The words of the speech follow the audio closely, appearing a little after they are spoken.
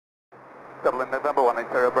Dublin, November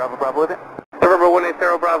 180 Bravo Bravo with it. November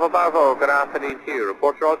 180 Bravo Bravo, good afternoon to you.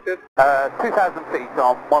 Report your altitude? 2,000 feet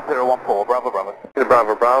on 1014 Bravo Bravo.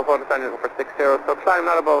 Bravo Bravo, descending for 60, so climb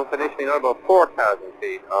not above, initially not above 4,000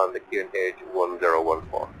 feet on the QNH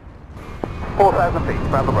 1014. 4,000 feet,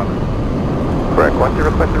 Bravo Bravo. Correct, what's your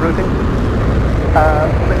requested routing?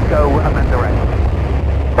 Let's go amend direct.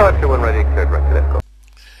 Collector 1 ready, cleared direct, let's go.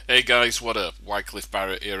 Hey guys, what up? Wycliffe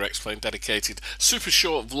Barrett here, X-Plane Dedicated. Super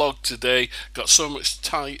short vlog today. Got so much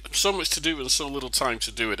to do and so little time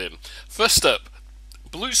to do it in. First up,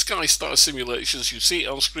 Blue Sky Star Simulations. You see it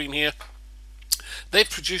on screen here. They've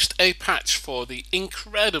produced a patch for the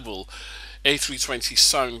incredible A320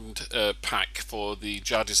 sound pack for the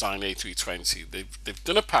JAR Design A320. They've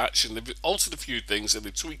done a patch and they've altered a few things and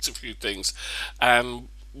they've tweaked a few things. And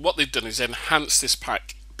what they've done is enhance this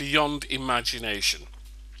pack beyond imagination.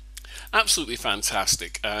 Absolutely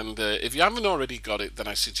fantastic, and if you haven't already got it, then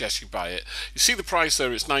I suggest you buy it. You see the price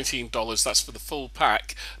there, it's $19, that's for the full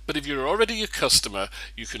pack, but if you're already a customer,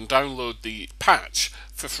 you can download the patch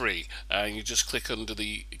for free, and you just click on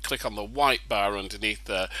the white bar underneath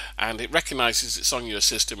there, and it recognizes it's on your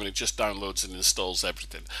system, and it just downloads and installs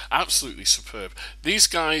everything. Absolutely superb. These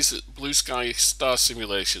guys at Blue Sky Star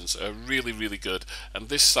Simulations are really, really good, and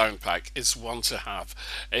this sound pack is one to have.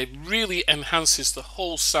 It really enhances the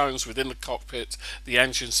whole sounds within the cockpit. The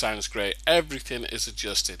engine sounds great, everything is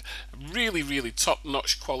adjusted. Really, really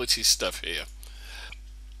top-notch quality stuff here.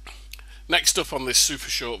 Next up on this super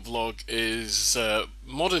short vlog is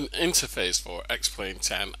modern interface for X-Plane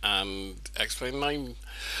 10 and X-Plane 9.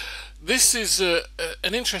 This is an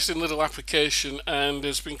interesting little application and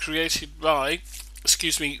has been created by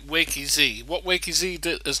Wycliffe. What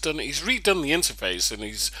Wycliffe has done, he's redone the interface and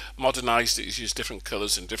he's modernized it. He's used different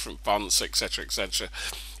colors and different fonts, etc, etc.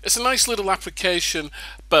 It's a nice little application,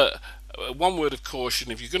 but one word of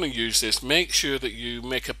caution: if you're going to use this, make sure that you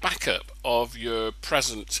make a backup of your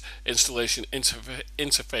present installation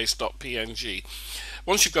interface.png.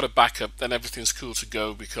 Once you've got a backup, then everything's cool to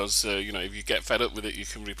go, because you know, if you get fed up with it, you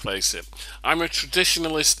can replace it. I'm a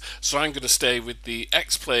traditionalist, so I'm going to stay with the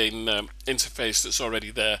X-Plane interface that's already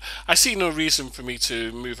there. I see no reason for me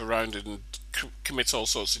to move around and commit all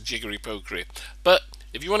sorts of jiggery-pokery. But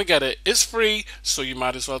if you want to get it, it's free, so you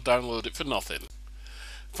might as well download it for nothing.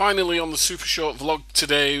 Finally, on the super short vlog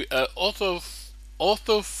today, Ortho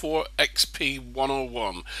 4 XP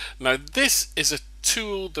 101. Now, this is a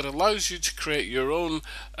tool that allows you to create your own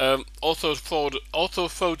ortho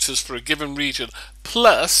photos for a given region,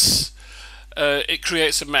 plus it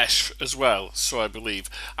creates a mesh as well, so I believe.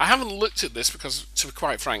 I haven't looked at this because, to be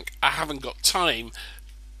quite frank, I haven't got time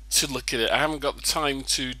to look at it. I haven't got the time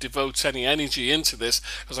to devote any energy into this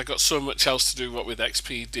because I've got so much else to do, what with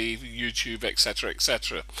XPD, YouTube, etc,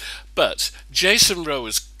 etc. But Jason Rowe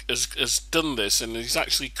has done this, and he's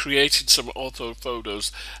actually created some ortho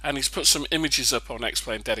photos, and he's put some images up on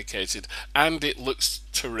X-Plane Dedicated, and it looks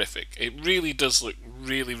terrific. It really does look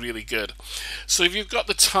really, really good. So if you've got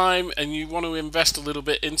the time and you want to invest a little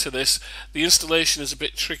bit into this, the installation is a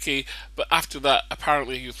bit tricky, but after that,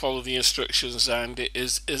 apparently you follow the instructions and it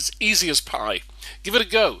is as easy as pie. Give it a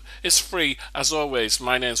go. It's free. As always,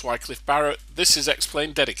 my name's Wycliffe Barrett. This is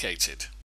X-Plane Dedicated.